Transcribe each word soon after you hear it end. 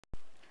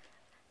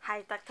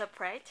Hi, Dr.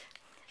 Pratt.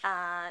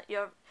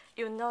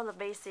 You know the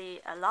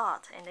basic a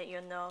lot, and then you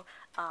know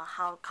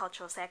how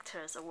cultural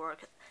sectors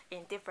work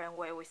in different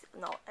way with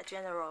a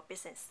general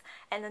business.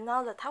 And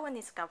now the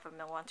Taiwanese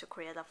government want to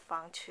create a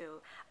fund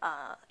to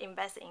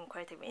invest in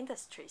creative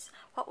industries.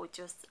 What would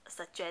you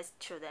suggest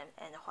to them,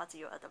 and what's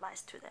your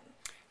advice to them?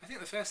 I think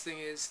the first thing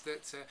is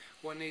that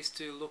one needs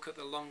to look at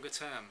the longer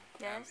term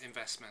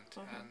investment,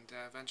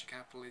 and venture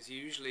capital is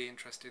usually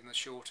interested in the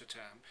shorter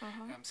term.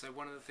 So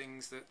one of the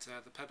things that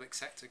the public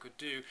sector could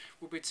do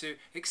would be to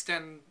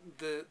extend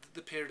the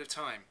period of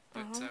time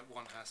that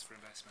one has for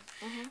investment.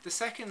 The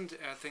second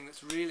thing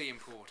that's really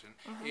important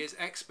is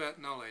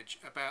expert knowledge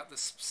about the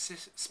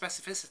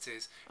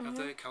specificities of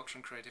the culture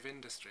and creative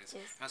industries.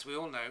 As we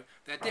all know,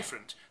 they're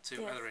different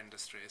to other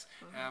industries.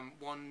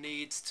 One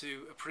needs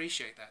to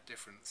appreciate that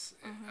difference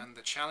and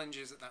the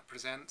challenges that that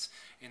presents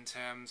in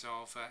terms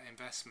of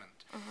investment.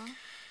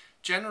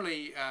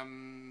 Generally,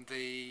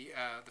 the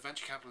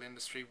venture capital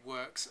industry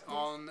works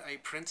on a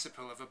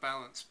principle of a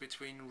balance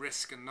between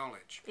risk and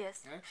knowledge.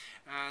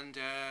 And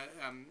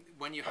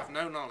when you have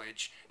no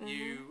knowledge,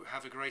 you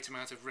have a great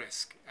amount of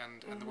risk,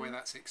 and the way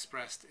that's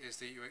expressed is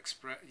that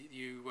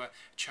you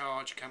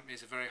charge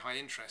companies a very high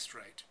interest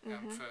rate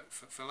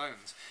for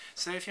loans.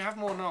 So if you have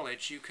more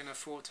knowledge, you can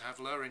afford to have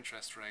lower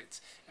interest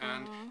rates,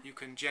 and you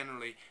can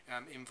generally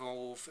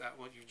involve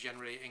what you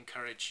generally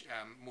encourage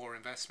more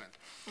investment.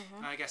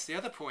 I guess the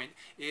other point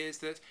is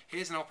that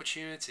here's an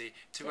opportunity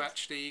to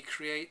actually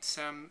create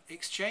some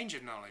exchange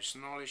of knowledge,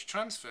 knowledge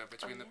transfer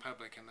between the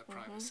public and the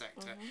private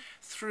sector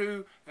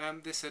through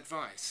this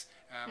advice.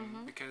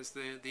 Because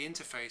the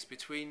interface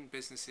between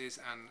businesses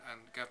and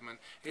government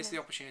is the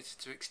opportunity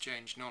to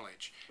exchange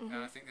knowledge, and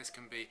I think this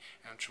can be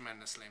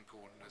tremendously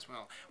important as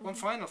well. One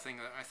final thing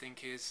that I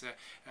think is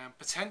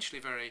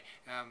potentially very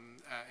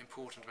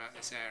important about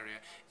this area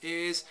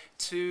is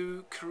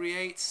to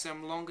create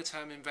some longer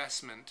term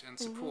investment and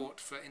support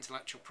for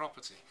intellectual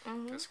property.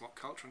 That's what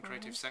culture and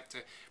creative sector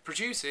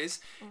produces.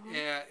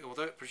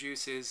 Although it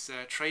produces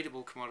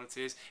tradable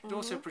commodities, it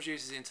also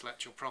produces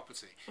intellectual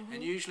property,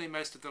 and usually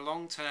most of the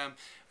long term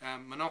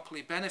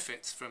monopoly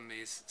benefits from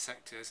these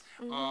sectors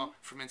are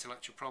from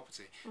intellectual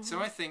property. So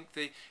I think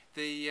the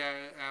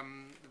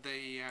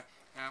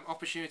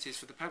opportunities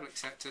for the public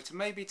sector to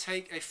maybe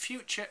take a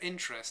future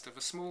interest of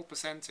a small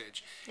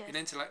percentage in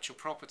intellectual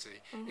property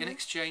in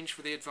exchange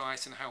for the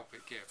advice and help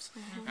it gives.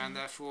 And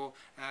therefore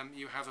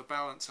you have a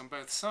balance on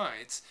both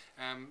sides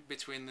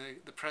between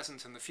the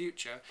present and the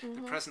future,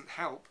 the present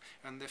help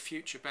and the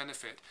future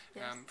benefit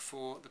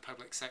for the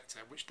public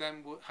sector, which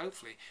then will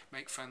hopefully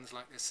make funds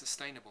like this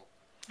sustainable.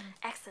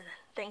 Excellent.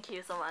 Thank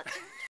you so much.